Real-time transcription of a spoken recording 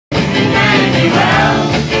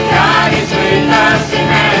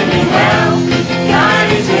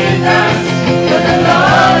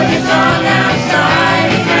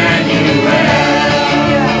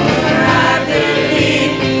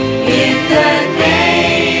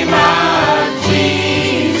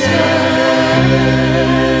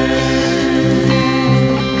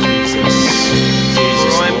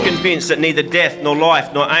convinced that neither death, nor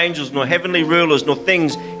life, nor angels, nor heavenly rulers, nor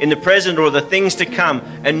things in the present or the things to come,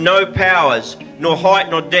 and no powers, nor height,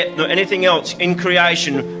 nor depth, nor anything else in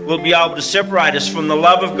creation will be able to separate us from the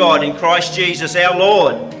love of God in Christ Jesus our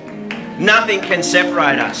Lord. Nothing can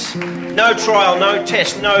separate us. No trial, no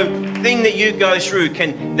test, no thing that you go through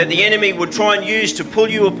that the enemy would try and use to pull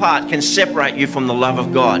you apart can separate you from the love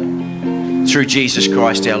of God through Jesus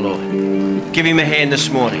Christ our Lord. Give him a hand this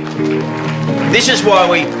morning. This is why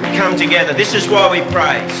we come together. This is why we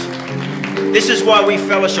praise. This is why we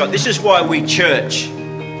fellowship. This is why we church.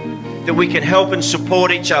 That we can help and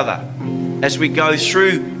support each other as we go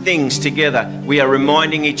through things together. We are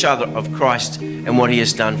reminding each other of Christ and what he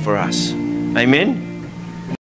has done for us. Amen.